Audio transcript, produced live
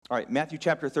All right, Matthew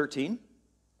chapter 13.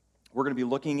 We're going to be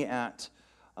looking at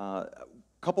a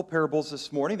couple parables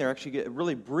this morning. They're actually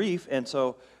really brief, and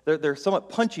so they're somewhat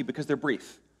punchy because they're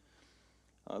brief.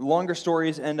 Longer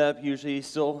stories end up usually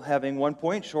still having one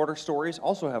point. Shorter stories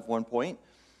also have one point.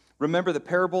 Remember, the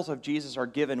parables of Jesus are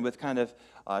given with kind of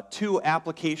two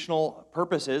applicational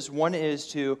purposes. One is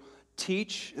to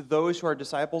teach those who are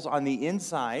disciples on the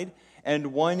inside, and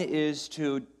one is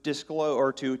to disclose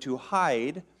or to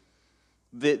hide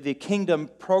the kingdom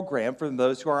program for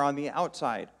those who are on the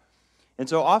outside. And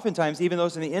so oftentimes, even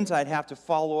those on the inside have to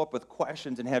follow up with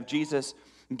questions and have Jesus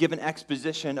give an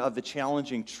exposition of the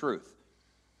challenging truth.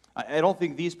 I don't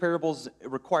think these parables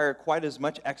require quite as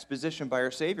much exposition by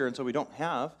our Savior, and so we don't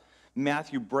have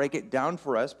Matthew break it down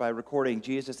for us by recording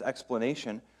Jesus'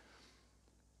 explanation.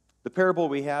 The parable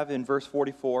we have in verse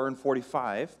 44 and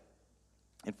 45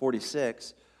 and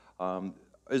 46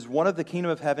 is one of the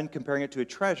kingdom of heaven comparing it to a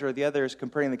treasure. The other is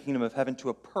comparing the kingdom of heaven to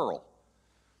a pearl.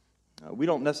 We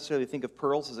don't necessarily think of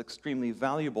pearls as extremely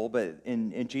valuable, but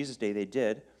in Jesus' day they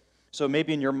did. So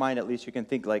maybe in your mind at least you can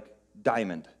think like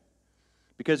diamond.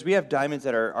 Because we have diamonds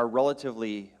that are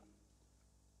relatively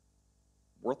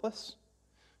worthless.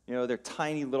 You know, they're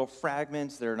tiny little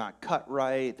fragments, they're not cut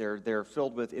right, they're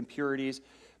filled with impurities.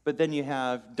 But then you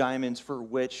have diamonds for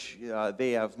which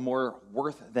they have more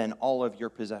worth than all of your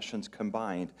possessions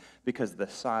combined because of the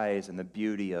size and the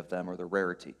beauty of them or the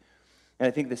rarity. And I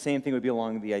think the same thing would be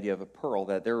along the idea of a pearl,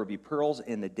 that there would be pearls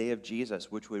in the day of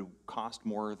Jesus which would cost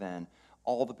more than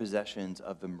all the possessions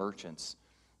of the merchants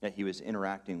that he was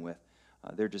interacting with.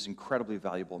 They're just incredibly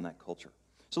valuable in that culture.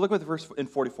 So look at the verse in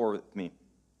 44 with me.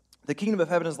 The kingdom of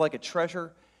heaven is like a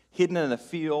treasure hidden in a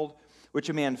field, which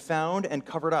a man found and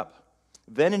covered up.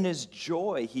 Then in his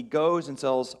joy, he goes and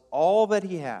sells all that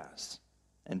he has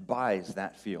and buys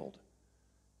that field.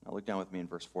 Now look down with me in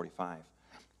verse 45.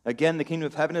 Again, the kingdom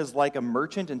of heaven is like a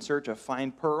merchant in search of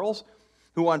fine pearls,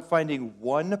 who on finding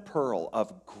one pearl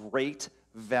of great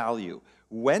value,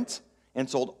 went and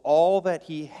sold all that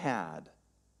he had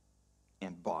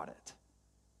and bought it.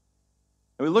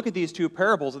 And we look at these two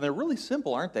parables, and they're really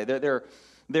simple, aren't they?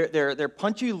 They're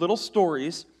punchy little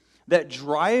stories that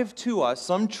drive to us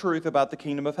some truth about the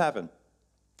kingdom of heaven.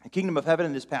 The kingdom of heaven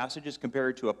in this passage is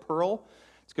compared to a pearl.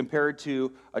 It's compared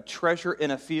to a treasure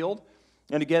in a field.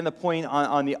 And again, the point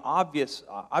on the obvious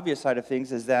side of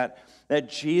things is that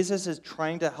Jesus is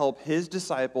trying to help his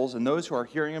disciples and those who are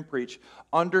hearing him preach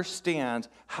understand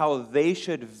how they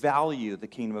should value the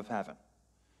kingdom of heaven.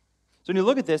 So when you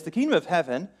look at this, the kingdom of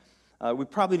heaven, we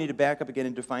probably need to back up again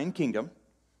and define kingdom.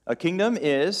 A kingdom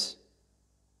is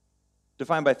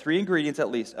defined by three ingredients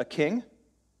at least. A king,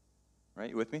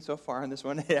 right? You with me so far on this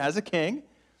one? It has a king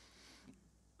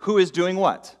who is doing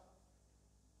what?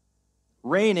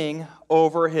 Reigning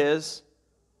over his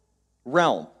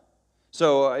realm.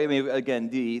 So, I mean, again,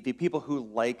 the people who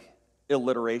like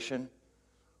alliteration,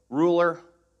 ruler,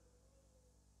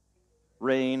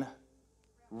 reign,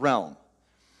 realm.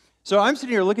 So I'm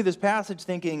sitting here looking at this passage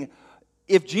thinking,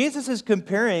 if Jesus is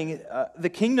comparing the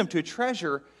kingdom to a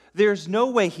treasure, there's no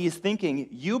way he's thinking,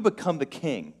 you become the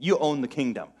king, you own the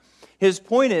kingdom. His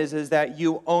point is that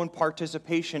you own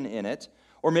participation in it,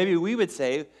 or maybe we would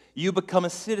say, you become a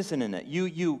citizen in it.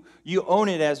 You own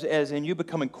it as in you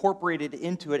become incorporated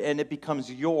into it, and it becomes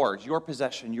yours, your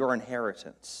possession, your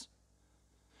inheritance.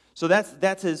 So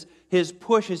that's his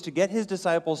push is to get his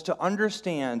disciples to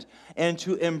understand and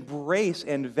to embrace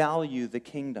and value the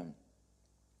kingdom.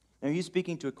 Now, he's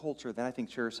speaking to a culture that I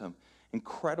think shares some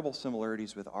incredible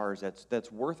similarities with ours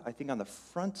that's worth, I think, on the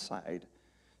front side,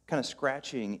 kind of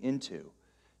scratching into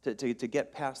to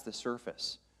get past the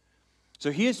surface.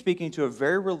 So he is speaking to a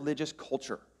very religious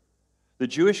culture. The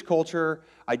Jewish culture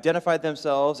identified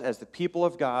themselves as the people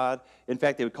of God. In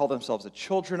fact, they would call themselves the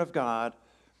children of God.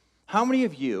 How many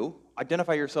of you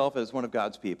identify yourself as one of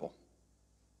God's people?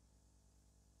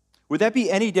 Would that be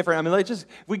any different? I mean,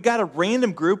 we got a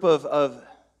random group of can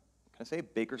I say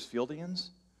Bakersfieldians?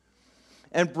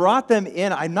 And brought them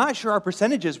in. I'm not sure our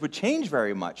percentages would change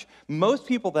very much. Most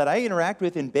people that I interact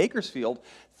with in Bakersfield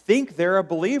think they're a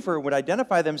believer, would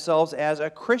identify themselves as a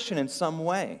Christian in some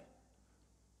way.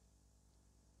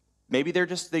 Maybe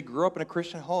they grew up in a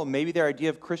Christian home. Maybe their idea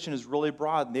of Christian is really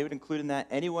broad, and they would include in that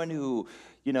anyone who,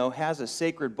 has a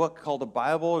sacred book called the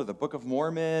Bible or the Book of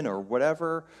Mormon or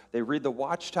whatever. They read the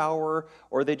Watchtower,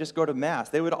 or they just go to Mass.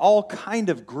 They would all kind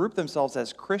of group themselves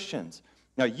as Christians.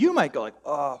 Now, you might go like,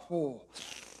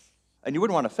 and you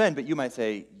wouldn't want to offend, but you might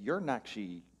say, you're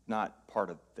actually not part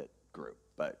of that group,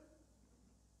 but,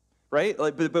 right?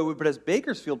 But as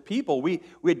Bakersfield people, we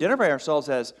identify ourselves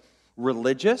as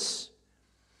religious,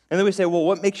 And then we say, well,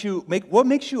 what makes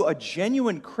you a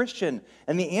genuine Christian?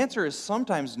 And the answer is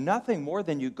sometimes nothing more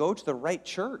than you go to the right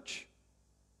church.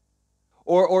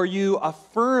 Or you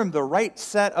affirm the right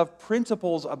set of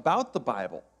principles about the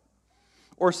Bible.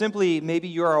 Or simply, maybe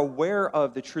you're aware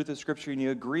of the truth of Scripture and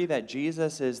you agree that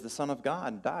Jesus is the Son of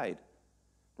God and died,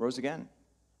 rose again.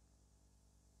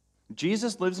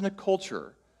 Jesus lives in a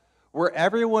culture where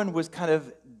everyone was kind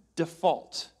of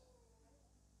default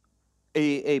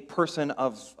a person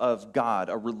of God,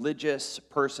 a religious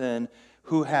person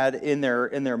who had in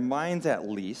their minds at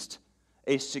least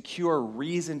a secure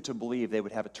reason to believe they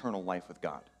would have eternal life with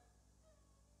God.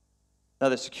 Now,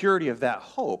 the security of that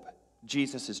hope,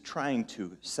 Jesus is trying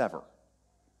to sever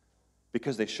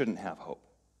because they shouldn't have hope.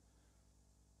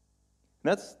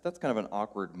 And that's kind of an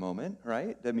awkward moment,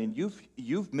 right? I mean,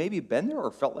 you've maybe been there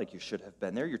or felt like you should have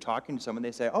been there. You're talking to someone,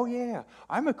 they say, oh, yeah,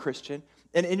 I'm a Christian.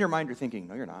 And in your mind, you're thinking,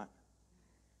 no, you're not.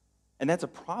 And that's a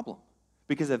problem.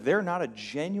 Because if they're not a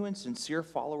genuine, sincere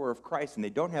follower of Christ and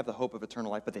they don't have the hope of eternal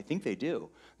life, but they think they do,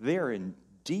 they're in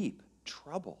deep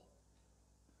trouble.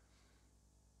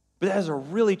 But that is a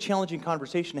really challenging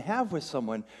conversation to have with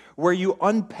someone where you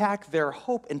unpack their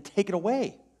hope and take it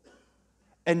away.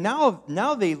 And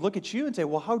now they look at you and say,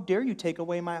 well, how dare you take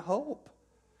away my hope?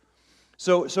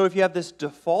 So if you have this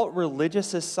default religious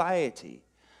society,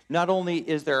 not only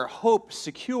is their hope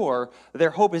secure, their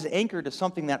hope is anchored to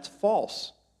something that's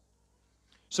false.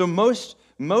 So most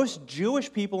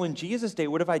Jewish people in Jesus' day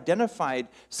would have identified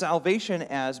salvation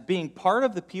as being part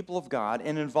of the people of God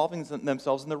and involving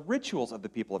themselves in the rituals of the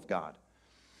people of God.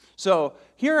 So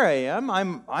here I am,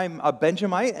 I'm a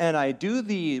Benjamite, and I do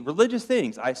the religious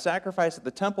things. I sacrifice at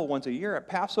the temple once a year at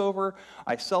Passover.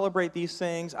 I celebrate these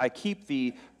things. I keep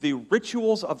the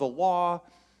rituals of the law.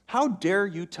 How dare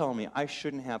you tell me I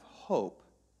shouldn't have hope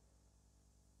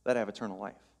that I have eternal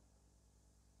life?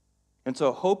 And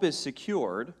so hope is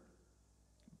secured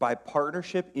by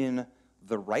partnership in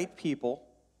the right people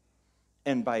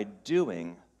and by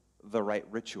doing the right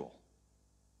ritual.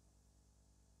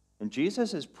 And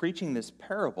Jesus is preaching this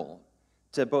parable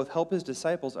to both help his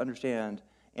disciples understand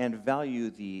and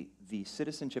value the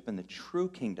citizenship in the true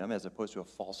kingdom as opposed to a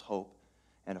false hope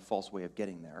and a false way of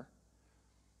getting there.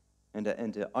 And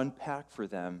to unpack for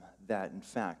them that, in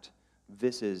fact,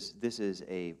 this is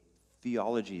a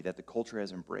theology that the culture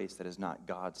has embraced that is not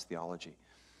God's theology.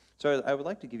 So I would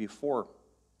like to give you four,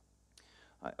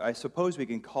 I suppose we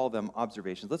can call them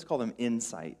observations. Let's call them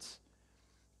insights.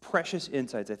 Precious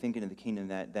insights, I think, into the kingdom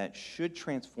that should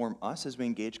transform us as we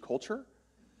engage culture,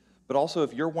 but also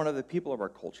if you're one of the people of our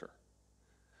culture.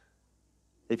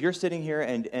 If you're sitting here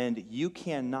and you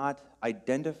cannot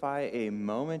identify a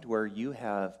moment where you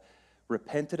have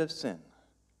repented of sin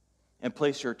and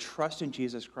placed your trust in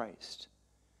Jesus Christ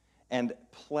and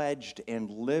pledged and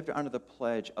lived under the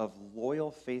pledge of loyal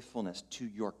faithfulness to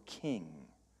your King,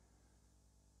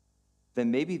 then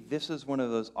maybe this is one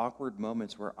of those awkward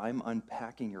moments where I'm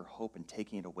unpacking your hope and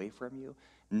taking it away from you,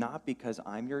 not because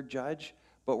I'm your judge,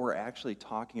 but we're actually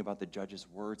talking about the judge's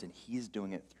words, and he's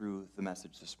doing it through the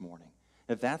message this morning.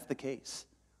 If that's the case,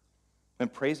 then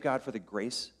praise God for the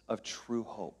grace of true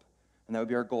hope. And that would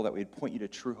be our goal, that we'd point you to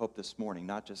true hope this morning,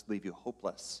 not just leave you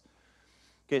hopeless.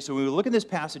 Okay, so when we look at this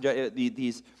passage, I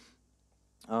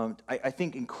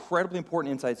think incredibly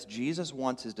important insights Jesus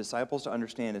wants his disciples to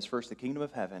understand is, first, the kingdom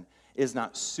of heaven is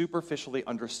not superficially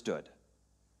understood.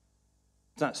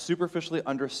 It's not superficially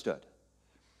understood.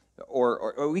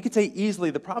 Or we could say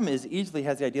easily. The problem is easily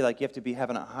has the idea like you have to be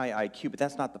having a high IQ, but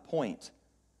that's not the point.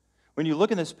 When you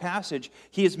look in this passage,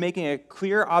 he is making a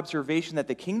clear observation that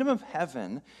the kingdom of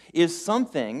heaven is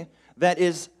something that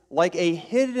is like a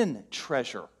hidden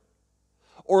treasure,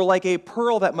 or like a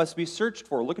pearl that must be searched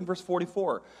for. Look in verse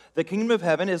 44. The kingdom of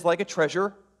heaven is like a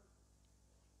treasure.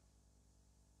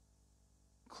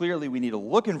 Clearly, we need to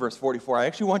look in verse 44. I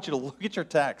actually want you to look at your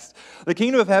text. The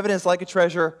kingdom of heaven is like a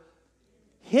treasure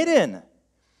hidden.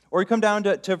 Or you come down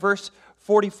to verse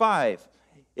 45.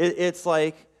 It's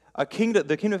like a kingdom.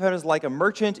 The kingdom of heaven is like a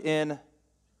merchant in...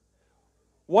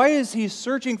 Why is he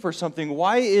searching for something?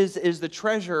 Why is the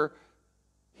treasure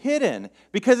hidden?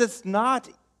 Because it's not...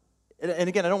 And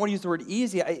again, I don't want to use the word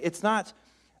easy. It's not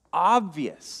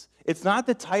obvious. It's not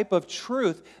the type of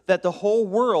truth that the whole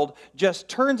world just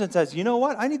turns and says, you know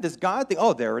what? I need this God thing.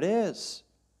 Oh, there it is.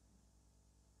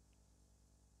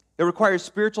 It requires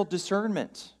spiritual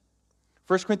discernment.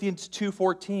 1 Corinthians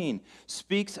 2:14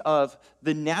 speaks of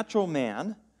the natural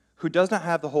man who does not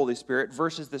have the Holy Spirit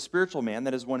versus the spiritual man,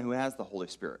 that is one who has the Holy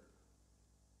Spirit.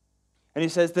 And he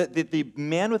says that the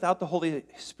man without the Holy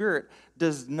Spirit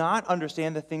does not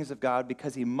understand the things of God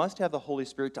because he must have the Holy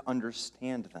Spirit to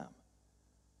understand them.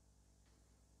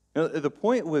 The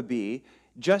point would be,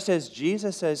 just as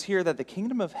Jesus says here, that the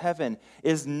kingdom of heaven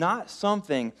is not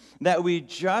something that we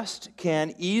just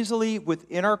can easily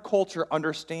within our culture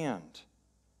understand.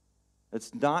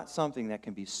 It's not something that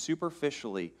can be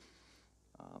superficially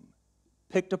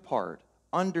picked apart,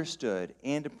 understood,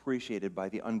 and appreciated by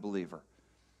the unbeliever.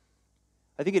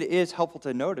 I think it is helpful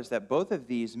to notice that both of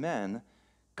these men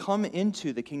come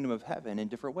into the kingdom of heaven in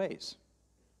different ways.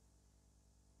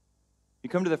 You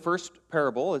come to the first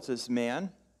parable, it's this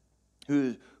man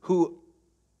who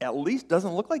at least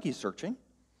doesn't look like he's searching.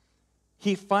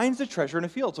 He finds the treasure in a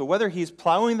field. So whether he's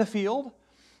plowing the field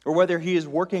or whether he is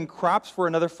working crops for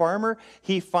another farmer,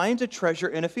 he finds a treasure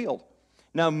in a field.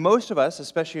 Now, most of us,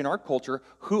 especially in our culture,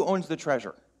 who owns the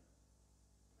treasure?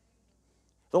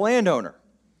 The landowner.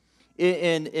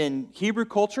 In Hebrew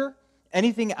culture,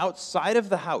 anything outside of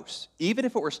the house, even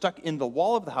if it were stuck in the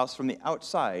wall of the house from the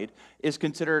outside, is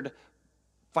considered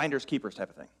finders keepers type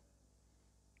of thing.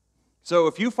 So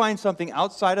if you find something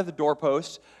outside of the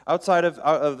doorpost, outside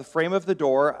of the frame of the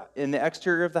door, in the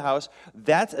exterior of the house,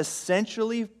 that's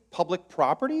essentially public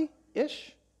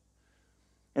property-ish.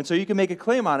 And so you can make a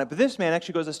claim on it. But this man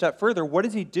actually goes a step further. What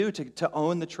does he do to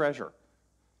own the treasure?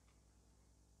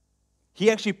 He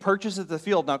actually purchases the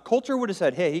field. Now, culture would have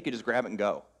said, hey, he could just grab it and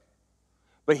go.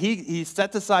 But he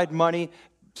sets aside money,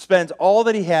 spends all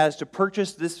that he has to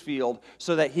purchase this field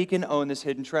so that he can own this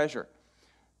hidden treasure.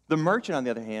 The merchant, on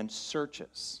the other hand,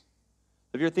 searches.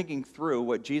 If you're thinking through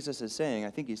what Jesus is saying, I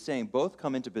think he's saying both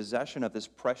come into possession of this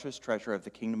precious treasure of the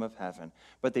kingdom of heaven,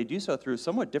 but they do so through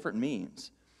somewhat different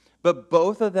means. But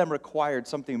both of them required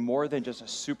something more than just a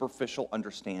superficial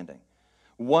understanding.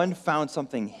 One found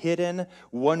something hidden.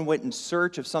 One went in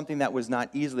search of something that was not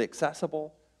easily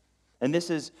accessible. And this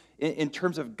is, in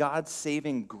terms of God's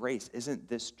saving grace, isn't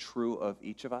this true of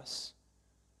each of us?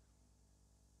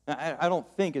 I don't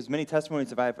think, as many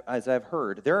testimonies as I've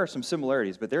heard, there are some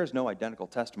similarities, but there is no identical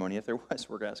testimony. If there was,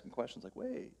 we're asking questions like,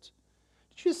 wait,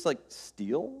 did you just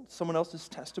steal someone else's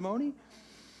testimony?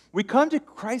 We come to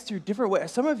Christ through different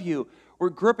ways. Some of you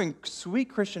grew up in sweet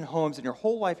Christian homes, and your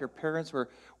whole life your parents were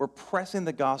pressing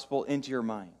the gospel into your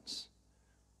minds.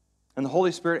 And the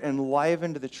Holy Spirit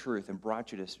enlivened the truth and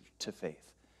brought you to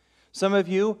faith. Some of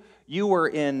you are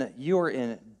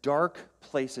in dark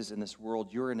places in this world.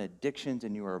 You're in addictions,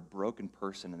 and you are a broken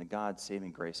person, and the God's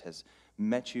saving grace has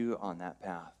met you on that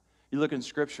path. You look in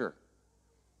Scripture.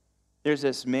 There's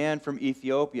this man from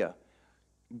Ethiopia.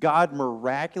 God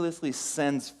miraculously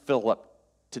sends Philip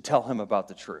to tell him about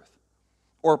the truth.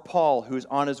 Or Paul, who's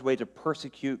on his way to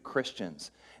persecute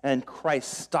Christians, and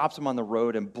Christ stops him on the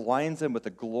road and blinds him with the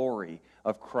glory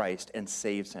of Christ and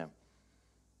saves him.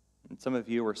 And some of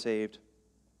you were saved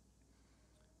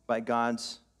by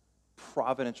God's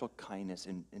providential kindness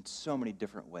in so many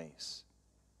different ways.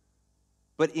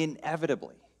 But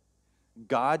inevitably,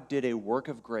 God did a work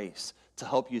of grace to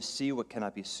help you see what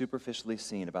cannot be superficially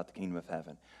seen about the kingdom of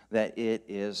heaven, that it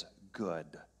is good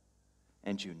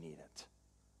and you need it.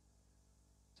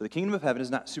 So the kingdom of heaven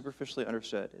is not superficially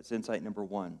understood. It's insight number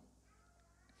one.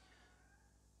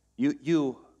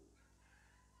 You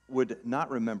would not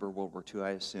remember World War II, I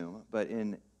assume, but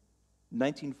in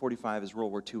 1945, as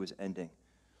World War II was ending,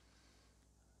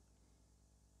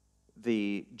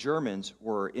 the Germans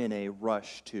were in a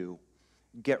rush to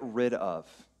get rid of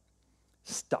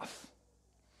stuff.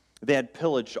 They had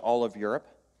pillaged all of Europe.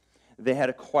 They had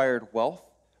acquired wealth.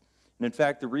 And in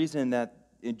fact, the reason that,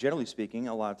 generally speaking,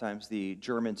 a lot of times the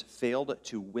Germans failed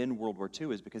to win World War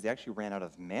II is because they actually ran out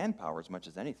of manpower as much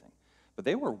as anything. But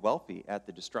they were wealthy at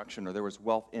the destruction, or there was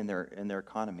wealth in their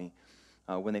economy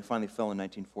when they finally fell in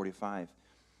 1945.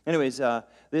 Anyways,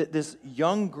 this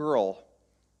young girl,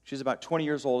 she's about 20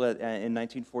 years old in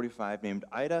 1945, named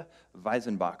Ida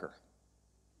Weisenbacher.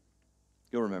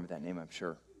 You'll remember that name, I'm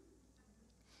sure.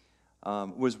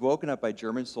 Was woken up by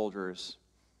German soldiers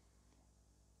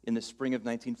in the spring of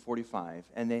 1945,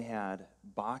 and they had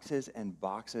boxes and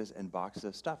boxes and boxes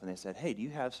of stuff. And they said, hey, do you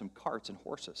have some carts and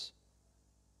horses?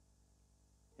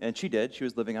 And she did. She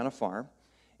was living on a farm.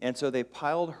 And so they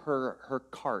piled her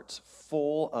carts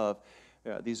full of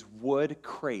these wood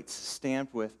crates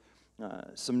stamped with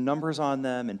some numbers on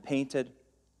them and painted.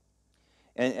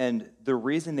 And the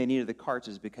reason they needed the carts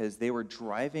is because they were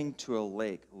driving to a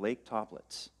lake, Lake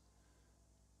Toplitz.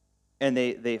 And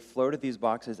they floated these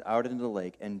boxes out into the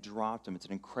lake and dropped them. It's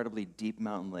an incredibly deep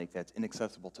mountain lake that's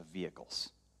inaccessible to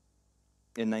vehicles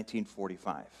in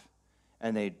 1945.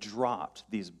 And they dropped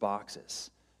these boxes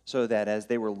so that as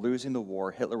they were losing the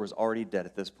war, Hitler was already dead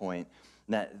at this point,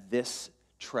 that this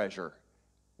treasure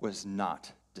was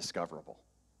not discoverable.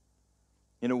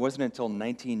 And it wasn't until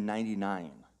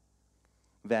 1999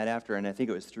 that after, and I think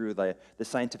it was through the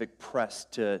scientific press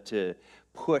to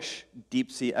push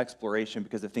deep-sea exploration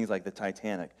because of things like the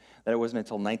Titanic, that it wasn't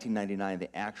until 1999 they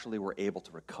actually were able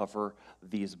to recover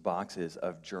these boxes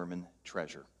of German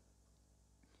treasure.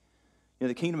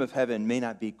 The kingdom of heaven may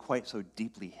not be quite so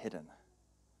deeply hidden,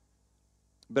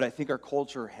 but I think our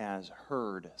culture has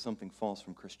heard something false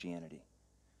from Christianity,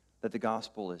 that the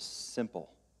gospel is simple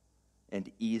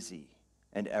and easy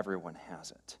and everyone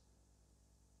has it.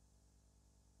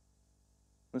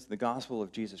 Listen, the gospel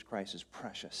of Jesus Christ is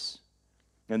precious,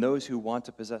 and those who want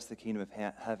to possess the kingdom of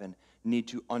heaven need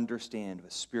to understand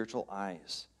with spiritual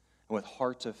eyes and with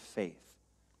hearts of faith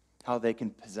how they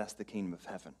can possess the kingdom of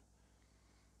heaven.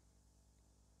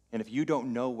 And if you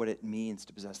don't know what it means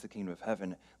to possess the kingdom of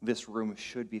heaven, this room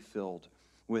should be filled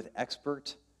with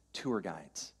expert tour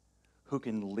guides who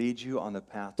can lead you on the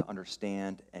path to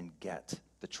understand and get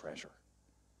the treasure.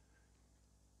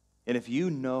 And if you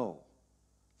know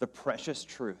the precious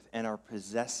truth and are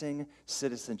possessing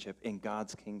citizenship in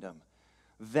God's kingdom,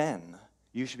 then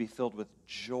you should be filled with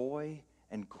joy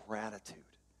and gratitude,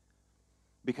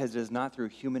 because it is not through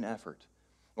human effort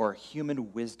or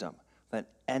human wisdom that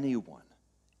anyone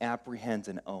apprehends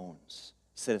and owns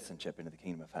citizenship into the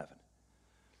kingdom of heaven.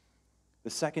 The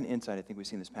second insight I think we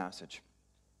see in this passage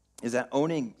is that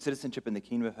owning citizenship in the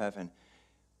kingdom of heaven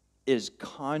is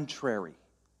contrary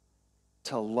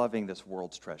to loving this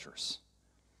world's treasures.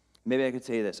 Maybe I could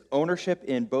say this: ownership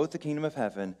in both the kingdom of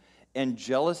heaven and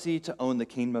jealousy to own the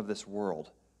kingdom of this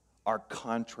world are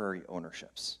contrary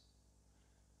ownerships.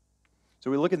 So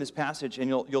we look at this passage, and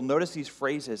you'll notice these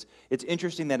phrases. It's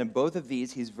interesting that in both of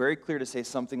these, he's very clear to say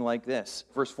something like this.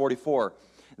 Verse 44,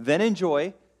 then in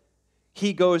joy,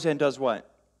 he goes and does what?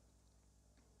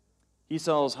 He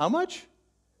sells how much?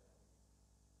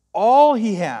 All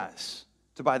he has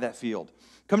to buy that field.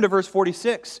 Come to verse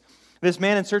 46. This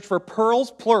man in search for pearls,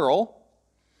 plural,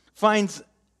 finds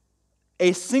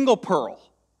a single pearl.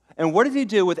 And what does he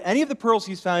do with any of the pearls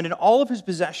he's found in all of his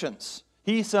possessions?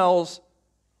 He sells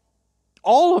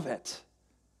all of it.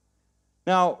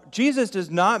 Now, Jesus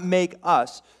does not make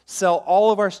us sell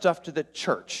all of our stuff to the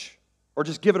church or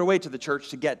just give it away to the church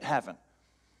to get heaven.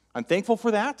 I'm thankful for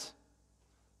that.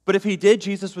 But if he did,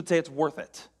 Jesus would say it's worth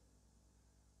it.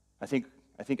 I think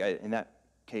in that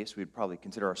case, we'd probably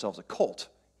consider ourselves a cult.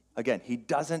 Again, he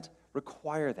doesn't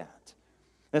require that.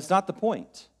 That's not the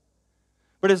point.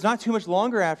 But it's not too much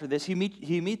longer after this, he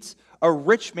meets a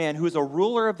rich man who is a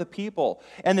ruler of the people.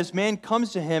 And this man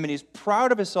comes to him, and he's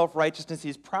proud of his self-righteousness.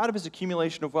 He's proud of his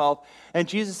accumulation of wealth. And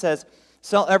Jesus says,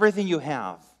 sell everything you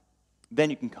have, then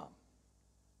you can come.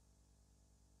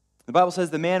 The Bible says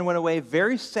the man went away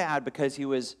very sad because he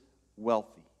was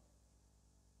wealthy.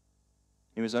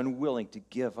 He was unwilling to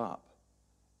give up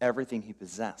everything he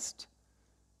possessed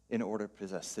in order to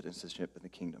possess citizenship in the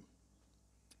kingdom.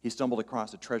 He stumbled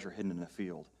across a treasure hidden in a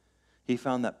field. He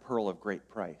found that pearl of great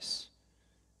price.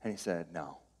 And he said,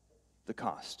 no, the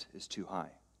cost is too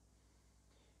high.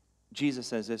 Jesus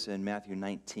says this in Matthew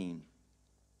 19.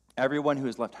 Everyone who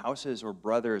has left houses or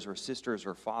brothers or sisters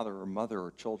or father or mother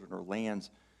or children or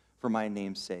lands for my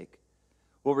name's sake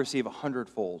will receive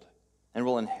 100-fold and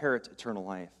will inherit eternal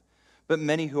life. But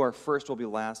many who are first will be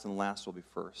last, and last will be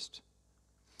first.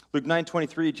 Luke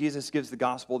 9:23, Jesus gives the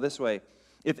gospel this way.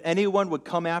 If anyone would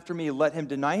come after me, let him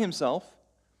deny himself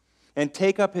and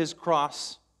take up his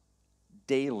cross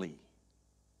daily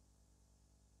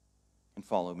and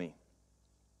follow me.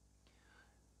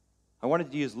 I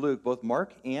wanted to use Luke. Both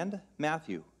Mark and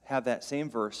Matthew have that same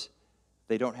verse.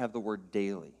 They don't have the word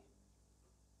daily.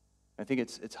 I think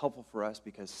it's helpful for us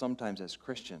because sometimes as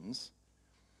Christians,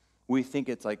 we think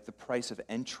it's like the price of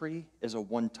entry is a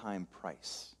one-time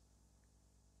price.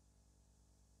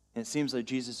 And it seems like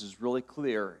Jesus is really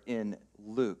clear in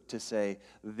Luke to say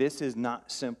this is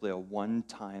not simply a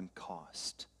one-time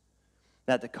cost.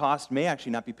 That the cost may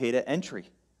actually not be paid at entry.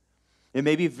 It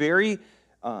may be very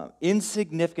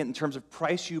insignificant in terms of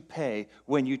price you pay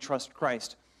when you trust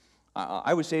Christ.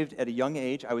 I was saved at a young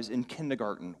age. I was in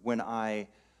kindergarten when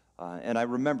and I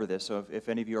remember this, so if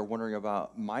any of you are wondering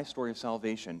about my story of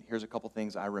salvation, here's a couple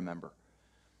things I remember.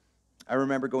 I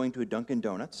remember going to a Dunkin'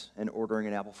 Donuts and ordering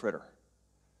an apple fritter.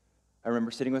 I remember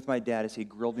sitting with my dad as he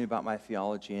grilled me about my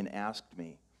theology and asked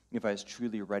me if I was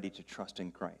truly ready to trust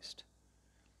in Christ.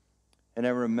 And I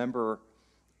remember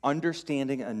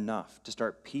understanding enough to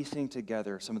start piecing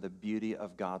together some of the beauty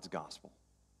of God's gospel.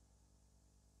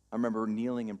 I remember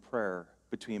kneeling in prayer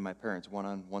between my parents, one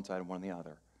on one side and one on the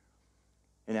other,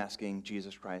 and asking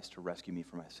Jesus Christ to rescue me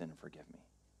from my sin and forgive me.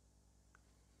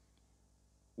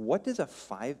 What does a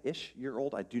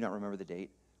 5-ish-year-old, I do not remember the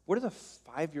date, what does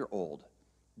a 5-year-old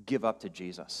give up to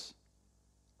Jesus?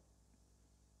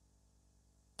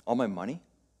 All my money?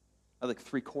 I had like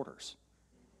 3/4.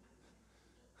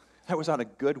 That was on a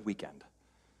good weekend.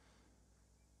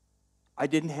 I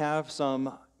didn't have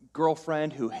some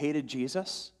girlfriend who hated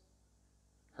Jesus.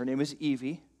 Her name was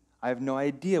Evie. I have no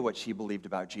idea what she believed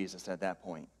about Jesus at that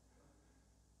point.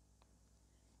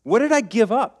 What did I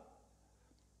give up?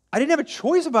 I didn't have a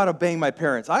choice about obeying my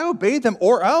parents. I obeyed them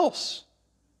or else.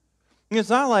 It's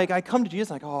not like I come to Jesus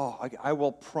like, oh, I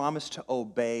will promise to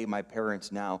obey my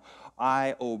parents now.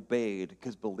 I obeyed,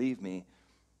 because believe me,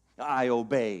 I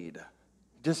obeyed.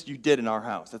 Just you did in our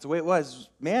house. That's the way it was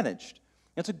managed.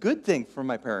 It's a good thing for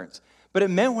my parents. But it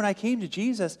meant when I came to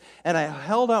Jesus and I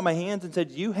held out my hands and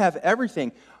said, you have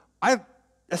everything, I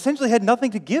essentially had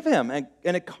nothing to give him. And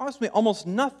it cost me almost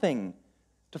nothing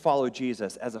to follow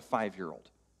Jesus as a 5-year-old.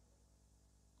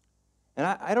 And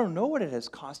I don't know what it has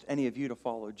cost any of you to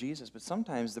follow Jesus, but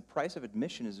sometimes the price of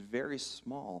admission is very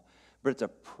small, but it's a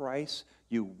price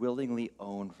you willingly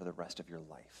own for the rest of your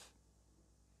life.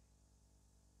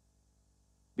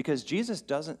 Because Jesus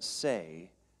doesn't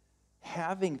say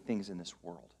having things in this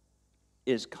world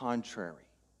is contrary.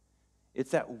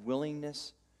 It's that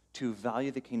willingness to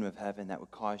value the kingdom of heaven that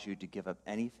would cause you to give up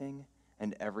anything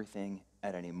and everything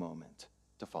at any moment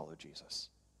to follow Jesus.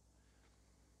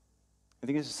 I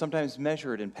think this is sometimes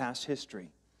measured in past history.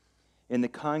 In the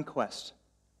conquest,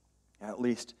 at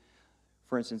least,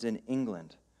 for instance, in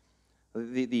England,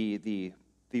 the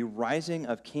rising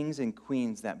of kings and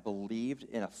queens that believed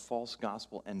in a false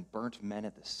gospel and burnt men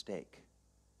at the stake.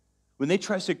 When they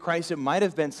trusted Christ, it might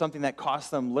have been something that cost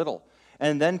them little.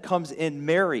 And then comes in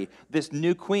Mary, this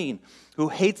new queen, who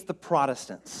hates the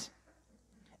Protestants.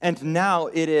 And now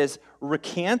it is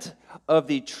recant of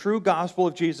the true gospel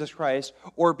of Jesus Christ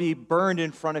or be burned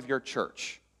in front of your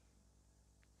church.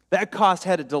 That cost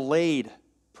had a delayed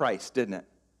price, didn't it?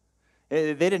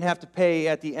 They didn't have to pay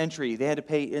at the entry. They had to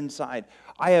pay inside.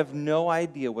 I have no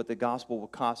idea what the gospel will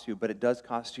cost you, but it does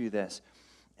cost you this: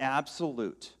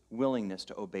 absolute willingness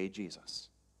to obey Jesus.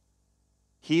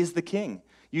 He is the king.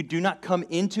 You do not come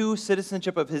into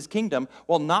citizenship of his kingdom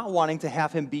while not wanting to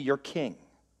have him be your king.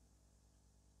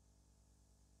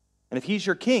 And if he's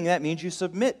your king, that means you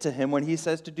submit to him when he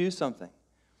says to do something.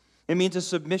 It means a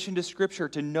submission to Scripture,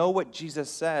 to know what Jesus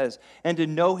says, and to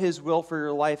know his will for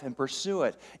your life and pursue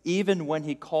it, even when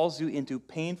he calls you into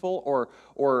painful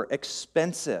or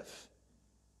expensive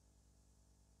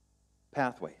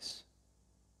pathways.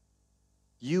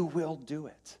 You will do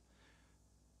it.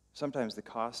 Sometimes the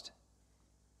cost,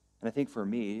 and I think for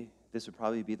me, this would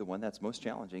probably be the one that's most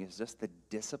challenging, is just the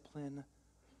discipline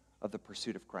of the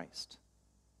pursuit of Christ.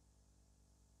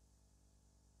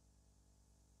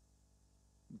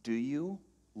 Do you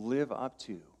live up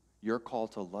to your call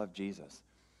to love Jesus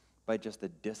by just the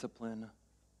discipline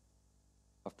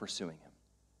of pursuing him?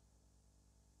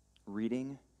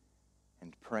 Reading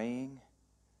and praying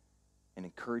and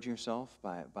encouraging yourself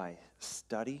by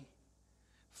study,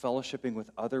 fellowshipping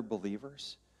with other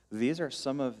believers. These are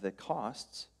some of the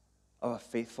costs of a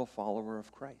faithful follower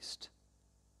of Christ.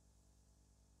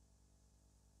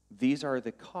 These are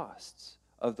the costs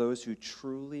of those who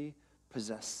truly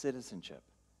possess citizenship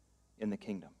in the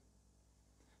kingdom.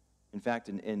 In fact,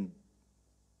 in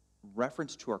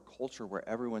reference to our culture where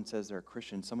everyone says they're a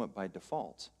Christian somewhat by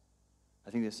default,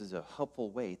 I think this is a helpful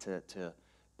way to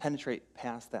penetrate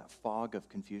past that fog of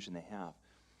confusion they have.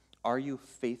 Are you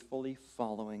faithfully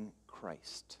following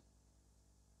Christ?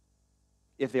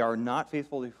 If they are not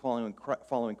faithfully following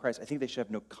Christ, I think they should have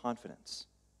no confidence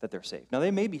that they're saved. Now, they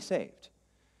may be saved.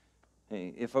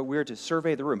 If we were to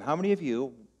survey the room, how many of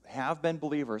you have been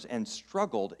believers and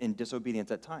struggled in disobedience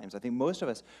at times? I think most of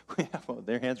us,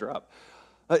 their hands are up.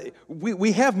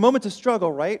 We have moments of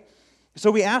struggle, right?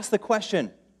 So we ask the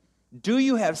question, do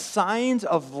you have signs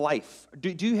of life? Do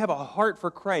you have a heart for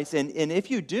Christ? And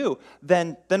if you do,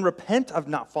 then repent of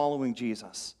not following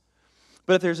Jesus.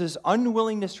 But if there's this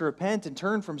unwillingness to repent and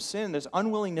turn from sin, this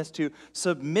unwillingness to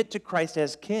submit to Christ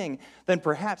as king, then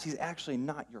perhaps he's actually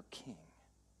not your king.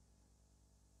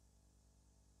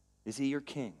 Is he your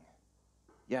king?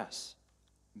 Yes.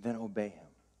 Then obey him.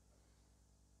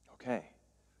 Okay.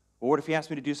 Well, what if he asks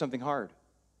me to do something hard?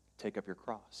 Take up your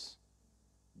cross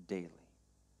daily.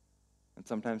 And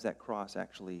sometimes that cross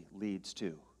actually leads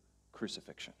to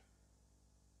crucifixion,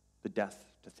 the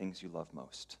death to things you love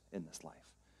most in this life.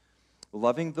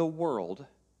 Loving the world,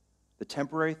 the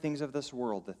temporary things of this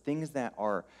world, the things that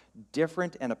are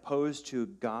different and opposed to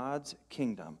God's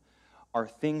kingdom, are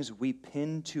things we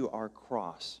pin to our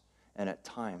cross, and at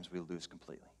times we lose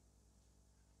completely.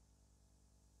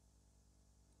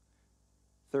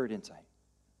 Third insight.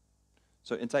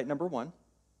 So insight number one,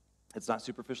 it's not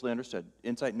superficially understood.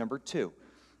 Insight number two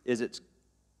is it's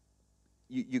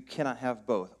You cannot have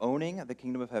both. Owning the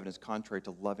kingdom of heaven is contrary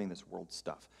to loving this world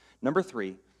stuff. Number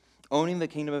 3, owning the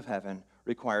kingdom of heaven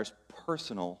requires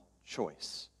personal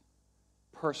choice.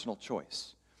 Personal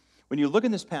choice. When you look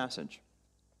in this passage,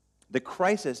 the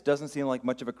crisis doesn't seem like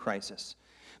much of a crisis.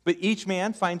 But each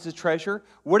man finds the treasure.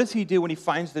 What does he do when he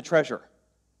finds the treasure?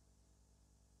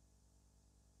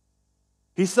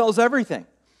 He sells everything.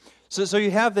 So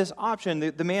you have this option.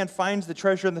 The man finds the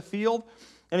treasure in the field,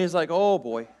 and he's like, oh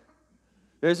boy,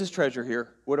 there's this treasure here.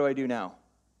 What do I do now?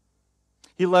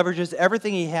 He leverages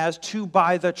everything he has to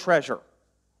buy the treasure.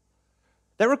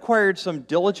 That required some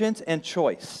diligence and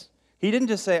choice. He didn't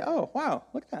just say, oh, wow,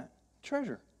 look at that,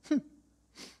 treasure,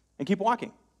 and keep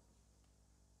walking.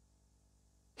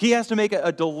 He has to make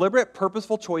a deliberate,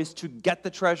 purposeful choice to get the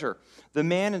treasure. The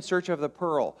man in search of the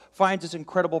pearl finds this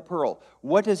incredible pearl.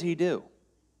 What does he do?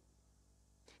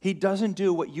 He doesn't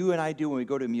do what you and I do when we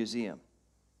go to a museum.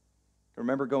 I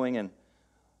remember going and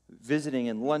visiting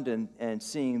in London and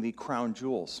seeing the crown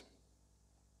jewels.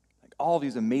 Like all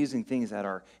these amazing things that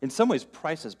are, in some ways,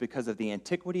 priceless because of the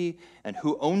antiquity and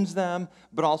who owns them,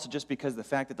 but also just because of the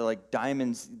fact that they're like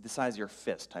diamonds the size of your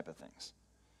fist type of things.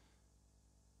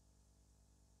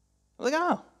 I'm like,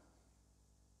 oh,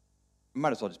 it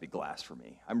might as well just be glass for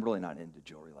me. I'm really not into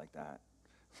jewelry like that.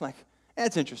 Like,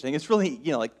 that's interesting. It's really,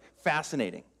 like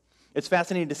fascinating. It's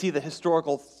fascinating to see the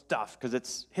historical stuff because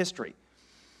it's history.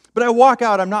 But I walk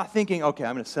out, I'm not thinking, okay,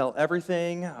 I'm going to sell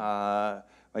everything, my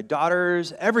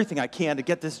daughters, everything I can to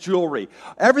get this jewelry.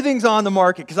 Everything's on the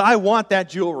market because I want that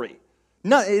jewelry.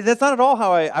 No, that's not at all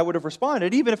how I would have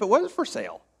responded, even if it was for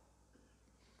sale.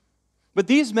 But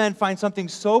these men find something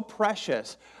so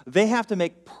precious, they have to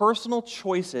make personal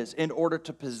choices in order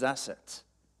to possess it.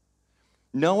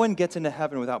 No one gets into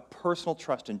heaven without personal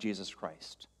trust in Jesus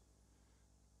Christ.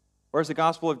 Or as the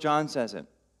Gospel of John says it,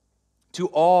 to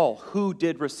all who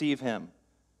did receive him,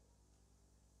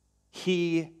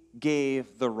 he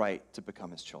gave the right to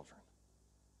become his children.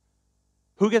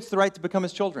 Who gets the right to become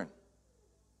his children?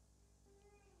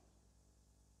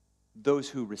 Those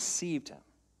who received him.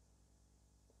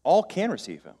 All can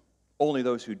receive him. Only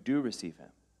those who do receive him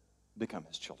become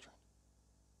his children.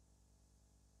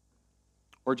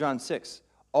 Or John 6,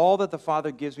 all that the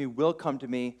Father gives me will come to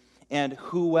me, and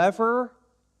whoever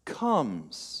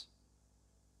comes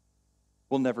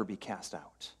will never be cast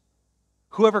out.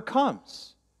 Whoever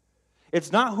comes.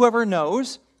 It's not whoever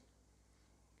knows.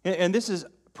 And this is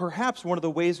perhaps one of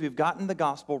the ways we've gotten the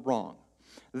gospel wrong.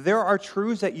 There are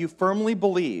truths that you firmly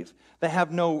believe that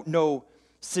have no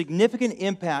significant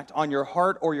impact on your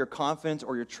heart or your confidence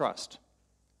or your trust.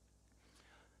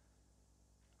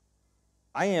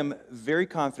 I am very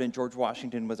confident George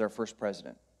Washington was our first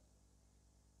president.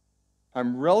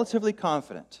 I'm relatively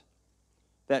confident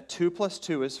that 2 +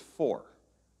 2 is 4.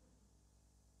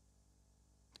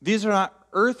 These are not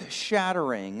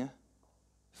earth-shattering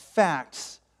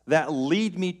facts that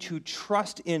lead me to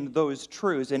trust in those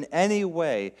truths in any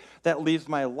way that leaves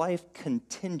my life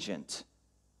contingent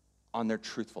on their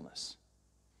truthfulness.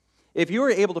 If you were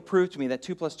able to prove to me that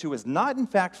 2 + 2 is not in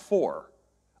fact 4,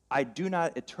 I do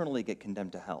not eternally get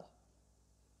condemned to hell.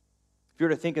 If you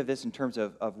were to think of this in terms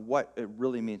of what it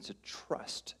really means to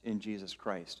trust in Jesus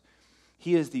Christ,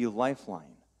 he is the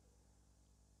lifeline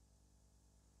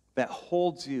that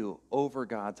holds you over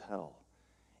God's hell.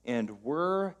 And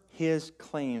were his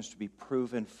claims to be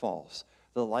proven false,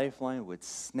 the lifeline would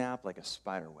snap like a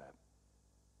spider web,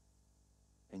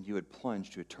 and you would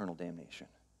plunge to eternal damnation.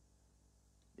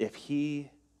 If he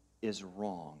is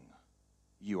wrong,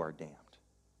 you are damned.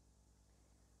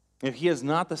 If he is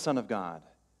not the Son of God,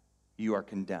 you are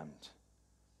condemned.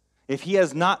 If he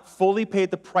has not fully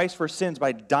paid the price for sins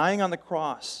by dying on the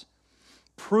cross,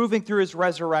 proving through his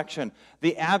resurrection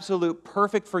the absolute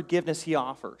perfect forgiveness he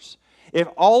offers, if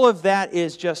all of that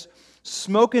is just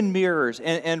smoke and mirrors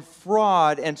and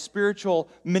fraud and spiritual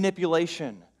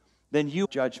manipulation, then you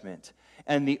judgment.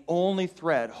 And the only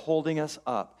thread holding us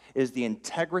up is the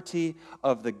integrity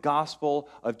of the gospel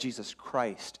of Jesus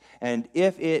Christ. And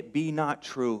if it be not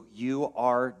true, you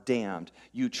are damned.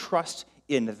 You trust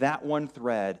in that one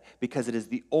thread because it is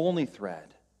the only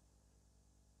thread,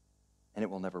 and it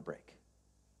will never break.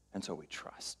 And so we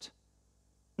trust.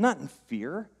 Not in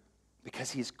fear,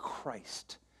 because he's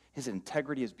Christ. His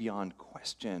integrity is beyond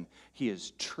question. He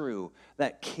is true.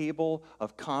 That cable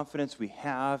of confidence we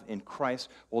have in Christ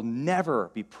will never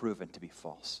be proven to be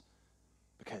false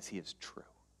because he is true.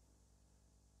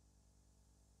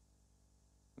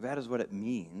 That is what it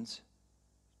means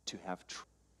to have truth.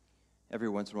 Every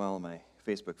once in a while on my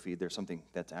Facebook feed, there's something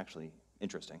that's actually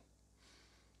interesting.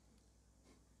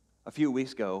 A few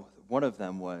weeks ago, one of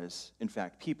them was, in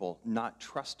fact, people not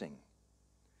trusting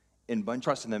in bungee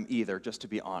trust in them either, just to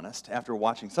be honest, after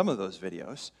watching some of those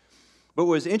videos. But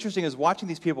what was interesting is watching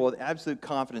these people with absolute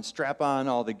confidence strap on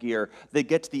all the gear. They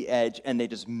get to the edge and they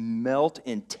just melt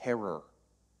in terror.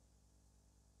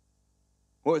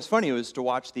 What was funny was to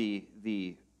watch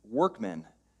the workmen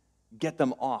get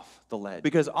them off the ledge,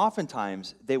 because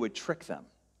oftentimes they would trick them.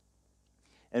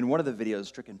 And one of the videos,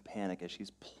 stricken panic as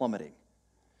she's plummeting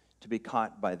to be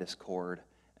caught by this cord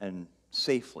and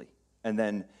safely. And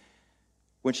then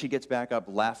when she gets back up,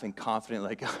 laughing confidently,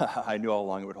 like, I knew all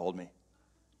along it would hold me.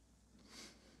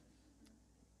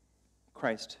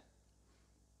 Christ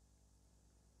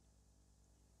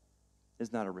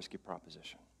is not a risky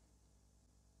proposition,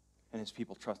 and his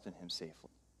people trust in him safely.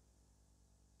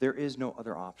 There is no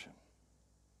other option.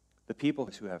 The people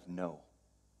who have no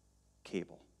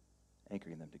cable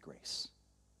anchoring them to grace.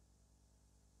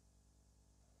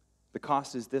 The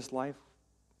cost is this life.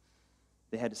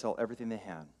 They had to sell everything they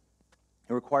had.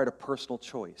 It required a personal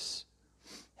choice.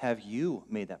 Have you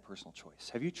made that personal choice?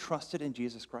 Have you trusted in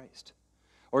Jesus Christ?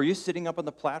 Or are you sitting up on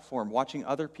the platform watching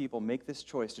other people make this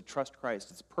choice to trust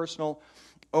Christ? It's personal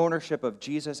ownership of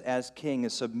Jesus as King, a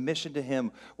submission to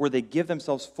him, where they give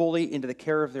themselves fully into the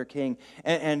care of their King,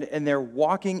 and they're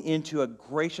walking into a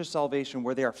gracious salvation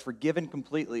where they are forgiven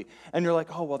completely. And you're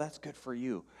like, oh, well, that's good for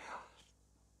you.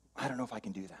 I don't know if I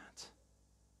can do that.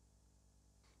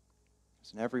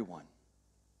 Listen,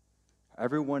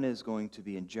 everyone is going to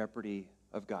be in jeopardy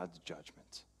of God's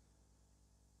judgment.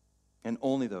 And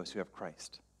only those who have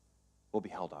Christ will be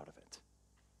held out of it.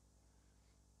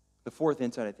 The fourth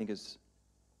insight I think is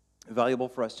valuable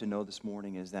for us to know this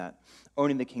morning is that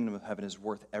owning the kingdom of heaven is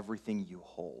worth everything you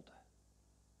hold.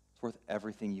 It's worth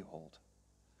everything you hold.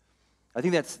 I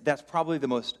think that's probably the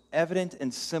most evident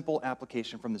and simple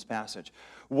application from this passage.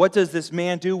 What does this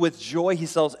man do? With joy, he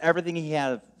sells everything he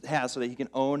has so that he can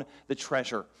own the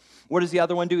treasure. What does the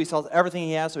other one do? He sells everything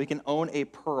he has so he can own a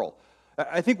pearl.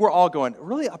 I think we're all going,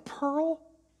 really, a pearl?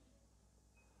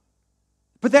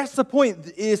 But that's the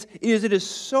point, is it is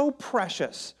so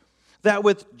precious that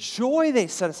with joy they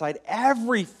set aside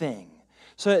everything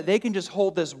so that they can just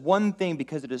hold this one thing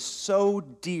because it is so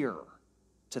dear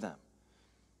to them.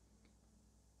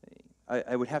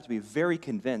 I would have to be very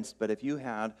convinced, but if you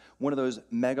had one of those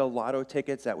mega lotto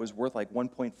tickets that was worth like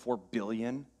 $1.4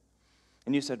 billion,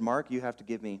 and you said, Mark, you have to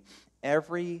give me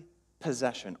every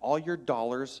possession, all your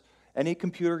dollars, any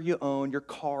computer you own, your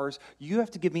cars, you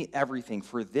have to give me everything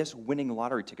for this winning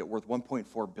lottery ticket worth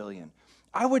 $1.4 billion.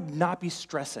 I would not be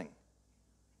stressing.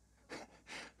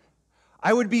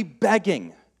 I would be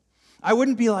begging. I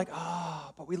wouldn't be like,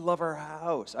 but we love our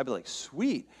house. I'd be like,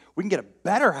 sweet, we can get a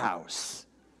better house.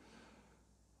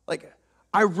 Like,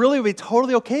 I really would be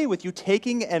totally okay with you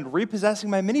taking and repossessing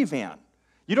my minivan.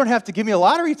 You don't have to give me a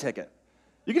lottery ticket.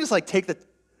 You can just take the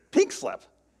pink slip.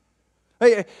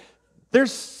 When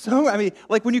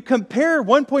you compare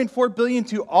 $1.4 billion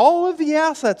to all of the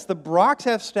assets the Brocks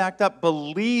have stacked up,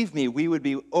 believe me, we would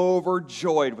be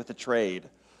overjoyed with the trade.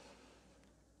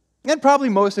 And probably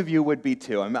most of you would be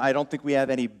too. I don't think we have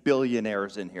any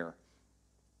billionaires in here.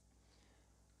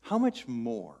 How much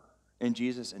more in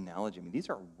Jesus' analogy? These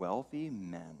are wealthy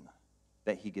men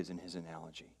that he gives in his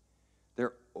analogy.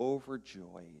 They're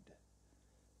overjoyed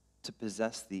to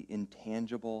possess the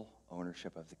intangible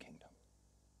ownership of the kingdom.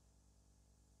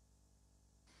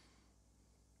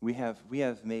 We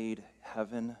have made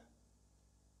heaven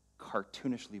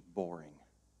cartoonishly boring.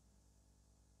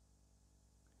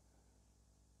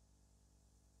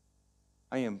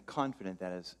 I am confident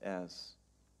that as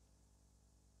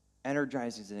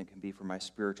energizing as it can be for my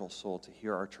spiritual soul to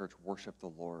hear our church worship the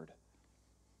Lord,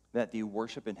 that the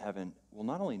worship in heaven will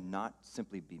not only not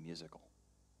simply be musical,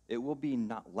 it will be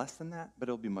not less than that, but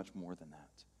it will be much more than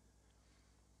that.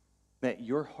 That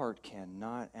your heart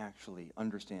cannot actually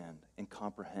understand and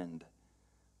comprehend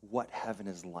what heaven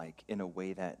is like in a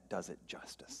way that does it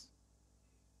justice.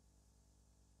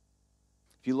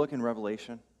 If you look in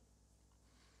Revelation,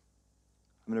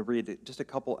 I'm going to read just a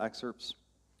couple excerpts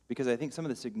because I think some of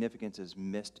the significance is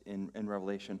missed in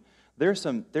Revelation. There's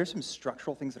some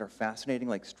structural things that are fascinating,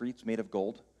 like streets made of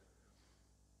gold.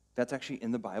 That's actually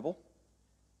in the Bible.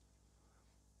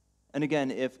 And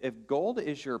again, if gold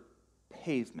is your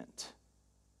pavement,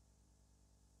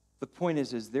 the point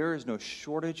is there is no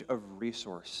shortage of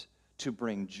resource to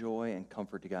bring joy and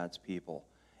comfort to God's people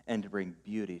and to bring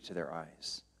beauty to their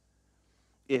eyes.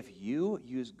 If you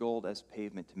use gold as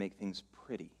pavement to make things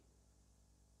pretty,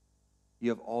 you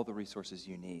have all the resources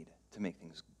you need to make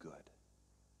things good.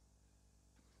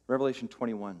 Revelation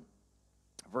 21,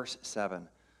 verse 7.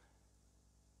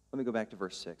 Let me go back to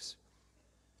verse 6.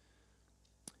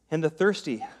 And the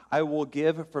thirsty I will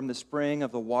give from the spring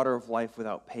of the water of life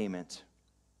without payment.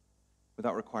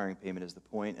 Without requiring payment is the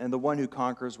point. And the one who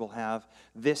conquers will have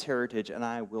this heritage, and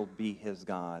I will be his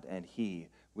God, and he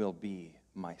will be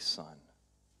my son.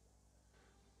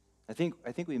 I think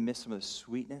we miss some of the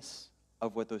sweetness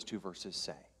of what those two verses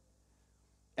say.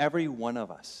 Every one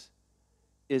of us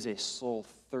is a soul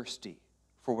thirsty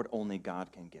for what only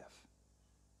God can give.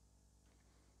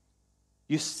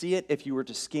 You see it if you were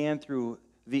to scan through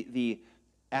the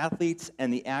athletes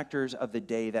and the actors of the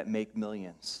day that make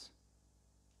millions.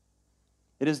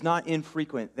 It is not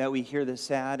infrequent that we hear the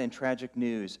sad and tragic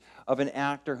news of an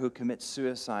actor who commits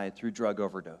suicide through drug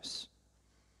overdose.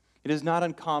 It is not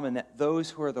uncommon that those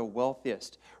who are the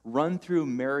wealthiest run through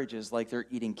marriages like they're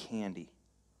eating candy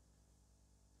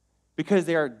because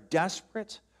they are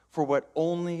desperate for what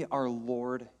only our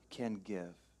Lord can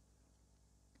give.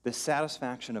 The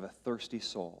satisfaction of a thirsty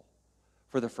soul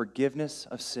for the forgiveness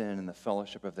of sin and the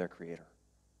fellowship of their Creator.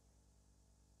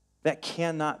 That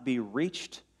cannot be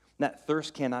reached. That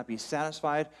thirst cannot be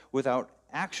satisfied without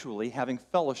actually having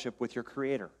fellowship with your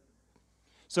Creator.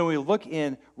 So we look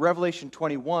in Revelation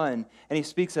 21, and he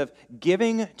speaks of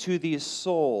giving to these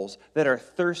souls that are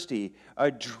thirsty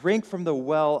a drink from the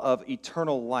well of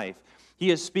eternal life. He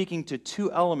is speaking to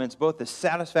two elements, both the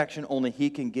satisfaction only he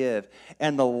can give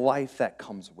and the life that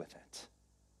comes with it.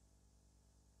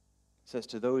 It says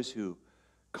to those who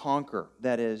conquer,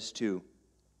 that is to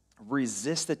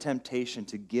resist the temptation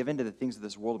to give into the things of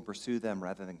this world and pursue them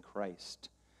rather than Christ,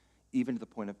 even to the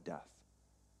point of death.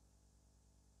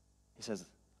 He says,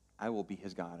 I will be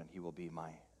his God and he will be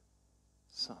my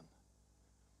son.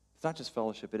 It's not just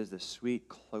fellowship, it is this sweet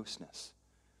closeness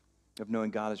of knowing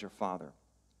God as your Father.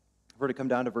 If we're to come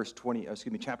down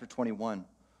to chapter 21,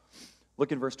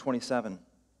 look at verse 27.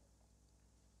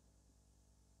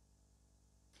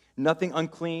 Nothing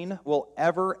unclean will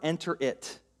ever enter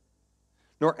it,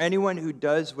 nor anyone who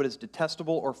does what is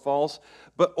detestable or false,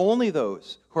 but only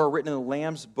those who are written in the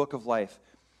Lamb's book of life.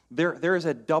 There is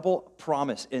a double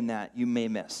promise in that you may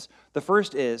miss. The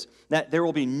first is that there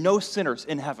will be no sinners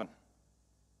in heaven.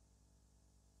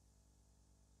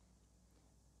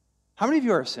 How many of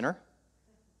you are a sinner?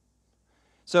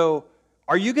 So,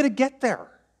 are you going to get there?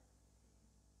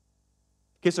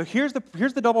 Okay, so here's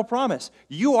the double promise.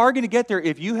 You are going to get there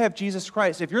if you have Jesus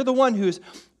Christ. If you're the one who's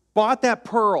bought that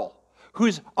pearl,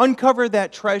 who's uncovered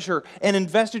that treasure and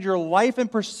invested your life in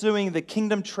pursuing the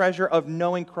kingdom treasure of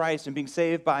knowing Christ and being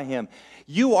saved by him,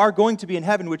 you are going to be in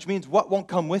heaven, which means what won't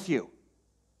come with you?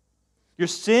 Your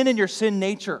sin and your sin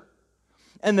nature.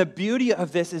 And the beauty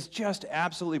of this is just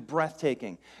absolutely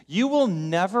breathtaking. You will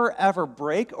never, ever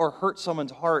break or hurt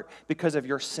someone's heart because of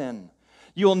your sin.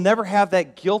 You will never have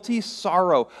that guilty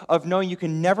sorrow of knowing you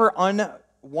can never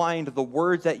unwind the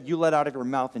words that you let out of your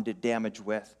mouth and did damage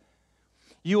with.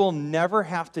 You will never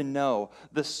have to know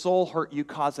the soul hurt you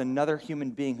cause another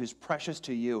human being who's precious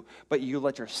to you, but you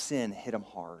let your sin hit him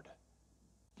hard.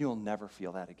 You'll never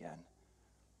feel that again.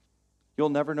 You'll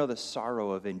never know the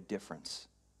sorrow of indifference.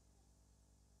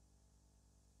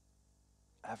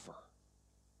 Ever.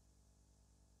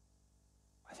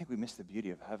 I think we miss the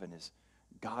beauty of heaven is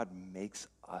God makes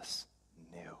us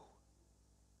new.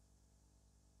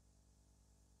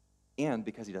 And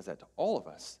because he does that to all of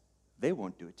us, they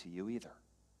won't do it to you either.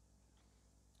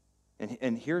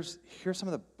 And here's some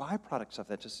of the byproduct stuff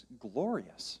that's just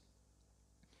glorious.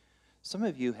 Some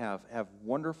of you have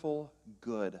wonderful,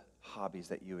 good hobbies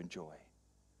that you enjoy,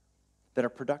 that are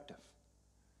productive.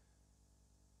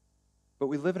 But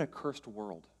we live in a cursed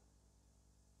world.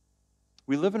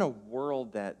 We live in a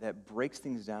world that breaks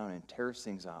things down and tears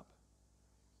things up.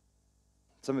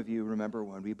 Some of you remember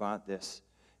when we bought this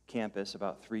campus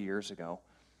about 3 years ago,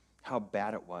 how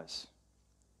bad it was.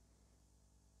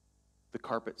 The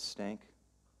carpet stank.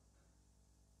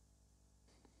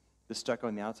 The stucco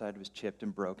on the outside was chipped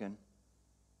and broken.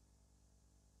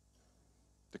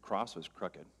 The cross was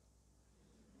crooked.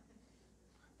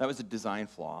 That was a design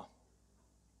flaw.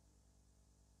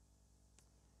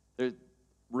 The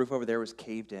roof over there was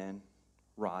caved in,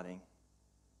 rotting.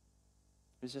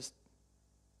 It was just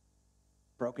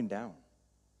broken down.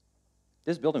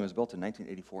 This building was built in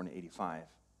 1984 and 85.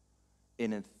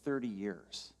 And in 30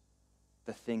 years,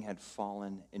 the thing had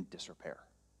fallen in disrepair.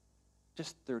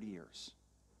 Just 30 years.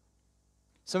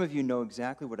 Some of you know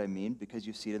exactly what I mean because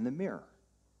you see it in the mirror.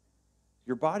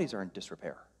 Your bodies are in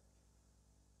disrepair.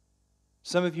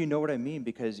 Some of you know what I mean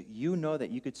because you know that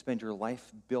you could spend your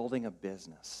life building a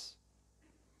business,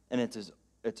 and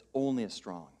it's only as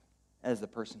strong as the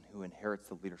person who inherits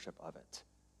the leadership of it.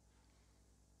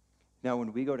 Now,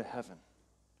 when we go to heaven,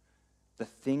 the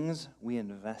things we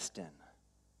invest in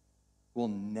will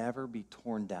never be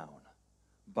torn down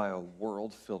by a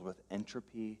world filled with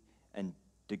entropy and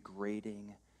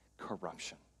degrading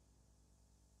corruption.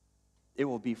 It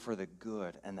will be for the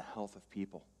good and the health of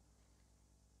people.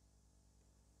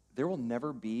 There will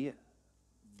never be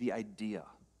the idea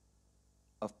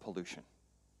of pollution.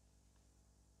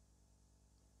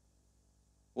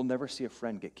 We'll never see a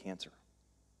friend get cancer.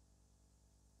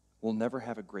 We'll never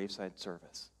have a graveside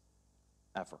service,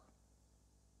 ever.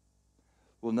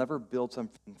 We'll never build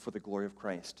something for the glory of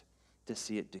Christ to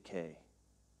see it decay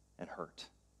and hurt.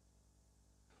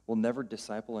 We'll never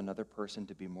disciple another person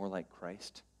to be more like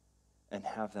Christ and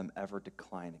have them ever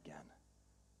decline again.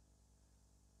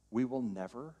 We will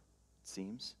never, it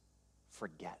seems,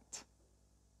 forget.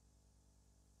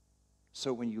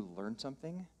 So when you learn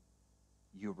something,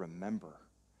 you remember.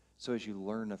 So as you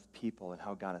learn of people and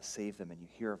how God has saved them, and you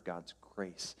hear of God's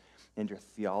grace, and your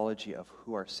theology of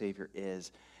who our Savior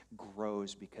is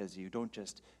grows, because you don't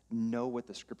just know what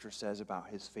the Scripture says about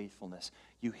his faithfulness.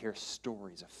 You hear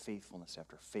stories of faithfulness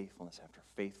after faithfulness after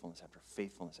faithfulness after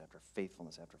faithfulness after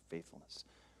faithfulness after faithfulness.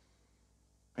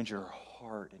 And your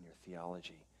heart and your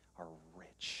theology are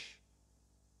rich.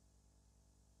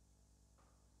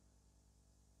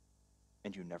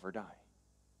 And you never die.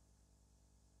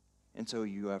 And so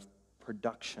you have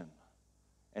production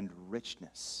and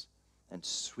richness and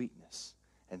sweetness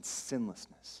and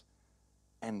sinlessness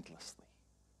endlessly.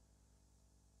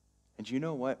 And you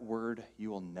know what word you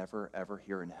will never, ever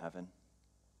hear in heaven?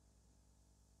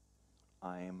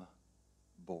 I'm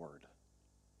bored.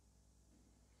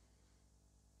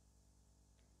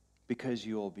 Because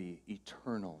you will be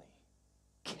eternally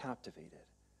captivated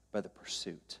by the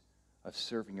pursuit of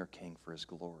serving your King for his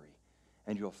glory.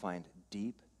 And you'll find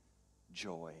deep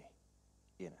joy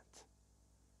in it.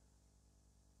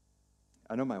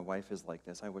 I know my wife is like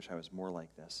this. I wish I was more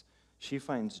like this. She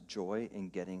finds joy in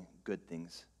getting good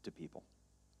things to people.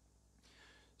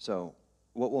 So,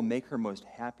 what will make her most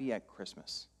happy at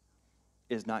Christmas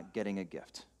is not getting a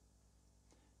gift.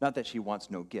 Not that she wants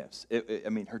no gifts.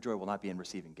 Her joy will not be in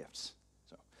receiving gifts.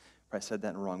 So, if I said that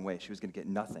in the wrong way, she was going to get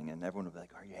nothing, and everyone would be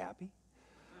like, "Are you happy?"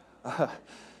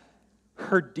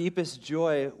 Her deepest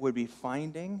joy would be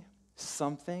finding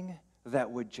something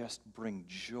that would just bring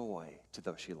joy to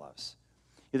those she loves.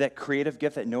 That creative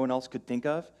gift that no one else could think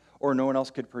of or no one else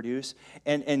could produce,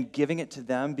 and giving it to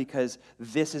them because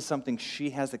this is something she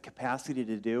has the capacity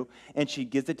to do, and she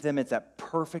gives it to them. It's that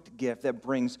perfect gift that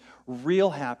brings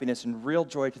real happiness and real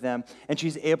joy to them, and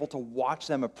she's able to watch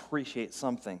them appreciate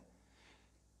something.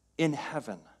 In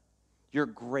heaven, your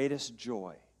greatest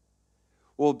joy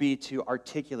will be to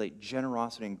articulate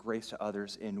generosity and grace to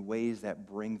others in ways that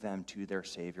bring them to their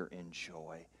Savior in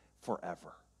joy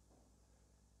forever.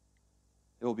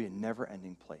 It will be a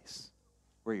never-ending place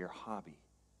where your hobby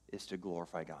is to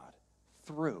glorify God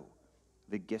through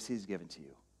the gifts he's given to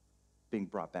you, being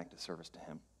brought back to service to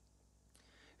him.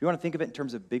 If you want to think of it in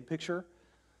terms of big picture,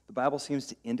 the Bible seems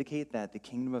to indicate that the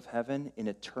kingdom of heaven in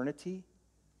eternity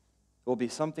will be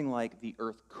something like the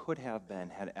earth could have been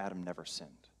had Adam never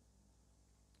sinned.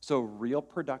 So real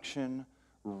production,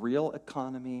 real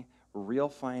economy, real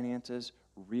finances,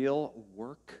 real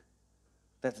work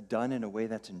that's done in a way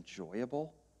that's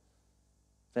enjoyable,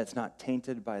 that's not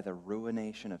tainted by the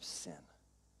ruination of sin.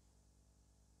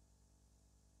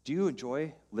 Do you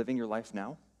enjoy living your life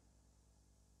now?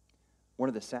 One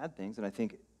of the sad things, and I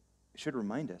think should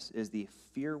remind us, is the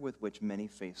fear with which many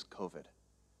face COVID.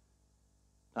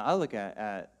 Now, I look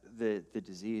at the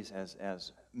disease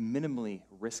as minimally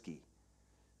risky,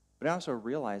 but I also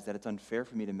realize that it's unfair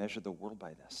for me to measure the world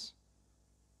by this.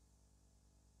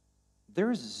 There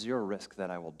is zero risk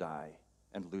that I will die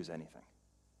and lose anything.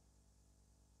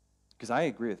 Because I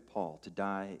agree with Paul, to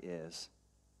die is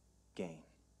gain.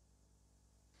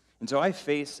 And so I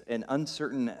face an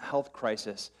uncertain health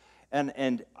crisis,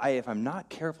 and if I'm not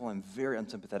careful, I'm very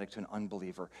unsympathetic to an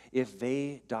unbeliever. If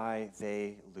they die,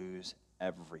 they lose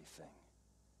everything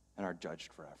and are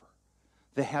judged forever.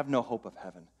 They have no hope of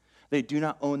heaven. They do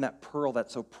not own that pearl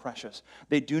that's so precious.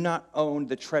 They do not own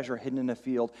the treasure hidden in a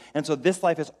field. And so this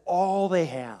life is all they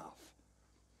have.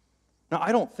 Now,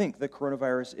 I don't think the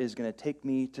coronavirus is going to take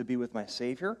me to be with my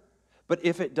Savior, but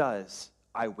if it does,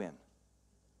 I win.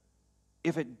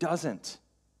 If it doesn't,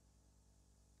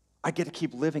 I get to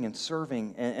keep living and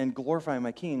serving and glorifying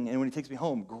my King, and when he takes me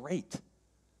home, great,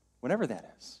 whenever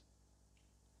that is,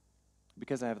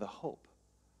 because I have the hope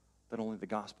that only the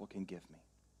gospel can give me.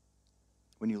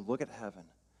 When you look at heaven,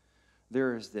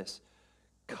 there is this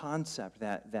concept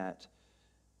that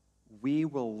we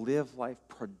will live life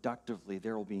productively.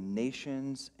 There will be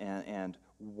nations and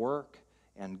work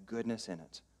and goodness in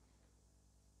it.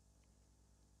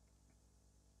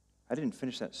 I didn't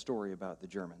finish that story about the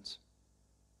Germans.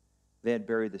 They had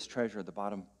buried this treasure at the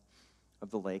bottom of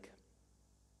the lake.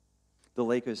 The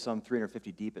lake is some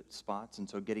 350 deep at spots, and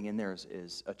so getting in there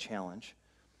is a challenge.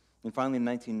 And finally, in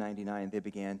 1999, they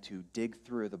began to dig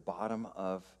through the bottom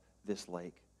of this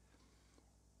lake.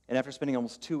 And after spending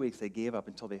almost 2 weeks, they gave up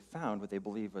until they found what they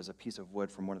believed was a piece of wood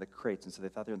from one of the crates. And so they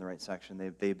thought they were in the right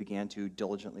section. They began to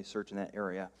diligently search in that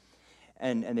area.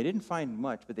 And they didn't find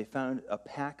much, but they found a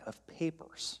pack of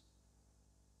papers.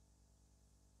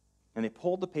 And they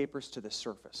pulled the papers to the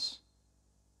surface.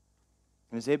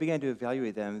 And as they began to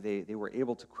evaluate them, they were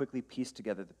able to quickly piece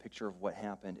together the picture of what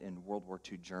happened in World War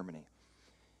II Germany.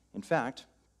 In fact,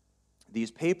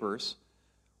 these papers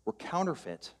were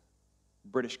counterfeit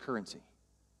British currency.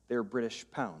 They were British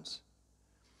pounds.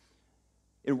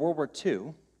 In World War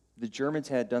II, the Germans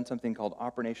had done something called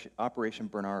Operation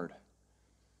Bernard,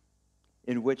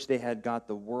 in which they had got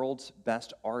the world's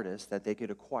best artists that they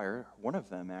could acquire. One of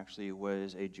them actually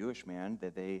was a Jewish man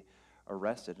that they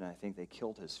arrested, and I think they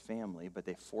killed his family, but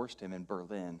they forced him in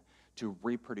Berlin to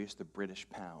reproduce the British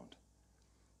pound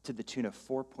to the tune of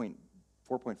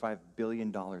 $4.5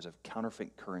 billion of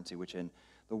counterfeit currency, which in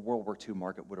the World War II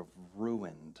market would have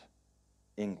ruined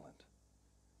England.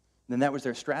 And then that was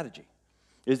their strategy,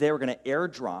 is they were going to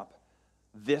airdrop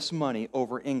this money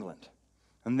over England.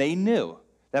 And they knew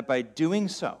that by doing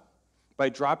so, by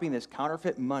dropping this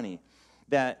counterfeit money,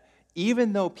 that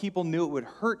even though people knew it would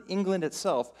hurt England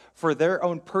itself for their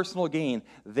own personal gain,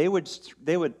 they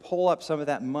would pull up some of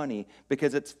that money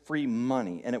because it's free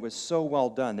money. And it was so well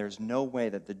done, there's no way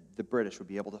that the British would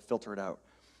be able to filter it out.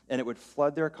 And it would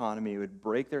flood their economy, it would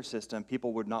break their system.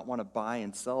 People would not want to buy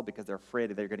and sell because they're afraid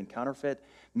they're getting counterfeit.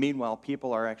 Meanwhile,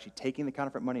 people are actually taking the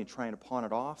counterfeit money and trying to pawn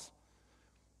it off,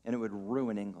 and it would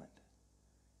ruin England.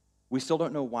 We still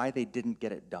don't know why they didn't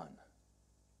get it done.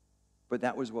 But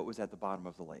that was what was at the bottom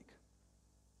of the lake,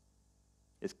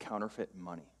 is counterfeit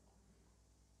money.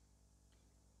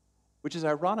 Which is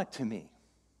ironic to me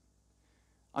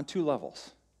on two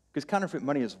levels, because counterfeit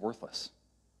money is worthless,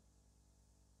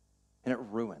 and it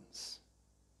ruins.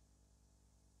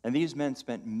 And these men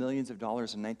spent millions of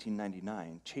dollars in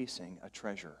 1999 chasing a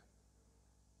treasure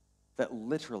that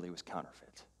literally was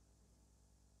counterfeit.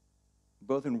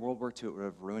 Both in World War II, it would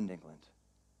have ruined England.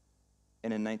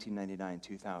 And in 1999,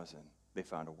 2000, they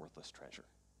found a worthless treasure.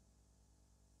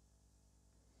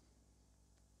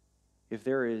 If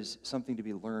there is something to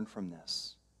be learned from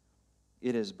this,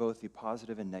 it is both the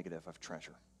positive and negative of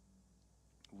treasure.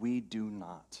 We do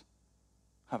not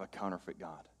have a counterfeit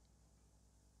God.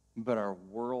 But our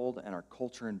world and our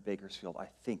culture in Bakersfield, I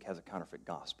think, has a counterfeit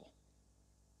gospel.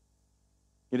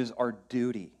 It is our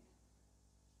duty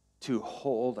to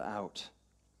hold out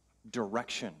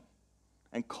direction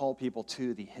and call people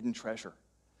to the hidden treasure,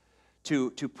 to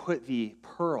put the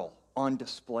pearl on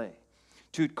display,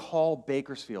 to call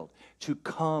Bakersfield to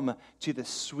come to the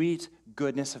sweet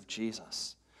goodness of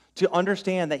Jesus, to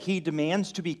understand that he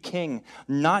demands to be king,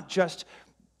 not just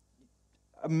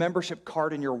a membership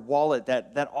card in your wallet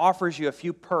that offers you a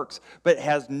few perks, but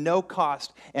has no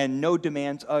cost and no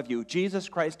demands of you. Jesus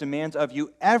Christ demands of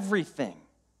you everything.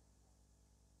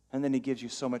 And then he gives you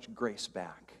so much grace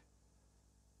back.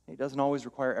 He doesn't always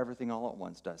require everything all at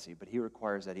once, does he? But he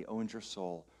requires that he owns your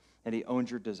soul, and he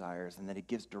owns your desires, and that he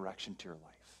gives direction to your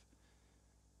life.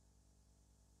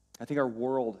 I think our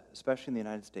world, especially in the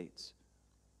United States,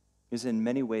 is in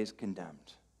many ways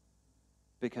condemned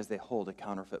because they hold a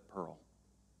counterfeit pearl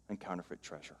and counterfeit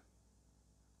treasure.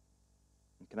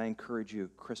 And can I encourage you,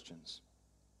 Christians,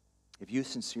 if you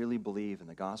sincerely believe in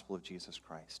the gospel of Jesus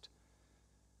Christ,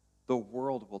 the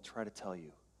world will try to tell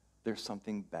you there's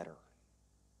something better,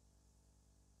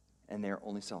 and they're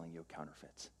only selling you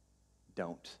counterfeits.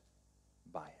 Don't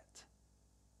buy it.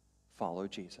 Follow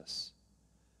Jesus.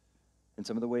 And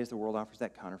some of the ways the world offers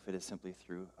that counterfeit is simply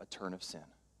through a turn of sin.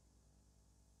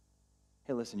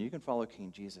 Hey, listen, you can follow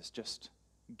King Jesus. Just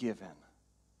give in.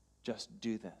 Just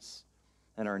do this.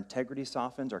 And our integrity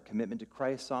softens, our commitment to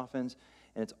Christ softens,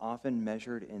 and it's often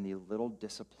measured in the little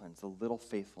disciplines, the little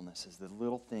faithfulnesses, the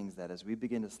little things that as we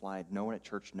begin to slide, no one at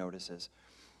church notices,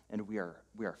 and we are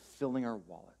filling our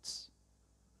wallets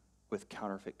with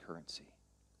counterfeit currency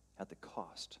at the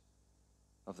cost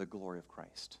of the glory of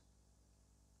Christ.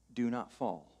 Do not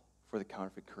fall for the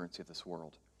counterfeit currency of this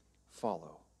world.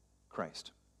 Follow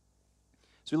Christ.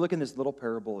 So we look in this little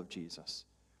parable of Jesus.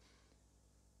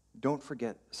 Don't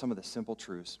forget some of the simple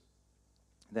truths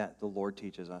that the Lord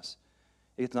teaches us.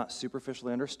 It's not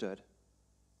superficially understood.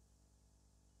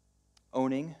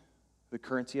 Owning the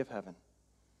currency of heaven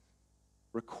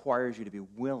requires you to be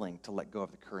willing to let go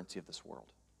of the currency of this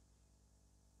world.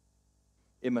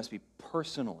 It must be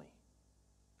personally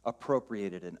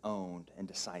appropriated and owned and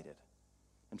decided.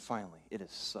 And finally, it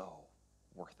is so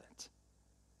worth it.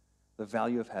 The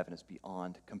value of heaven is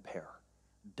beyond compare.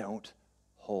 Don't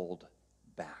hold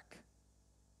back.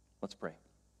 Let's pray.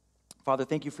 Father,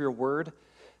 thank you for your word.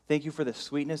 Thank you for the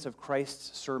sweetness of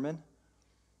Christ's sermon.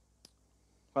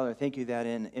 Father, thank you that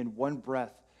in one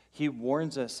breath, he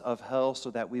warns us of hell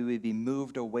so that we would be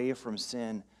moved away from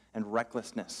sin and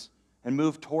recklessness and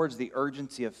move towards the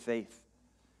urgency of faith.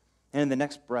 And in the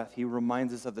next breath, he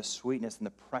reminds us of the sweetness and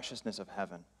the preciousness of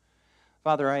heaven.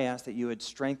 Father, I ask that you would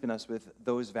strengthen us with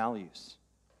those values,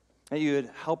 that you would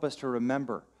help us to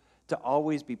remember to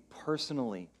always be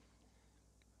personally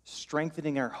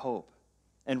strengthening our hope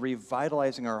and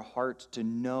revitalizing our hearts to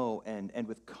know and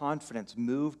with confidence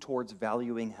move towards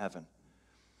valuing heaven.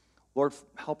 Lord,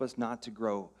 help us not to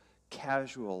grow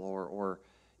casual or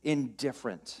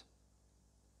indifferent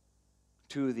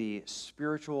to the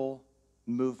spiritual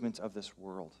movements of this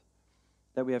world,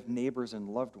 that we have neighbors and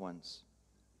loved ones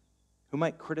who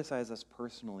might criticize us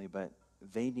personally, but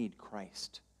they need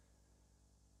Christ.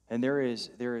 And there is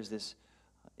this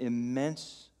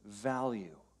immense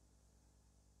value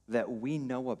that we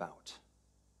know about,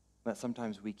 that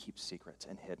sometimes we keep secret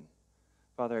and hidden.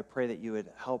 Father, I pray that you would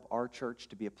help our church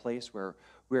to be a place where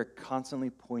we are constantly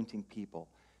pointing people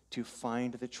to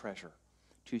find the treasure,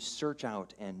 to search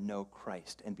out and know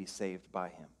Christ and be saved by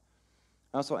him.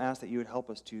 I also ask that you would help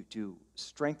us to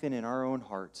strengthen in our own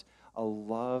hearts a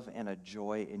love and a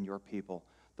joy in your people,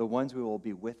 the ones we will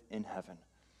be with in heaven.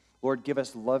 Lord, give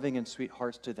us loving and sweet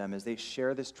hearts to them as they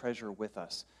share this treasure with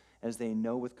us, as they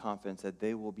know with confidence that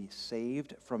they will be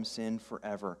saved from sin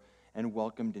forever and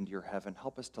welcomed into your heaven.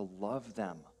 Help us to love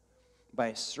them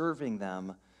by serving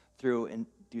them through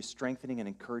strengthening and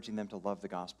encouraging them to love the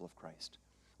gospel of Christ.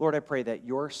 Lord, I pray that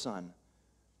your Son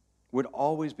would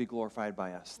always be glorified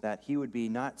by us, that he would be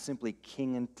not simply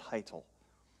king in title,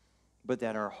 but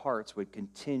that our hearts would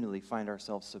continually find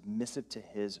ourselves submissive to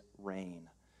his reign,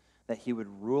 that he would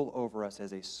rule over us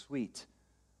as a sweet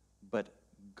but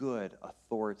good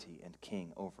authority and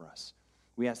king over us.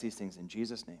 We ask these things in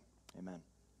Jesus' name. Amen.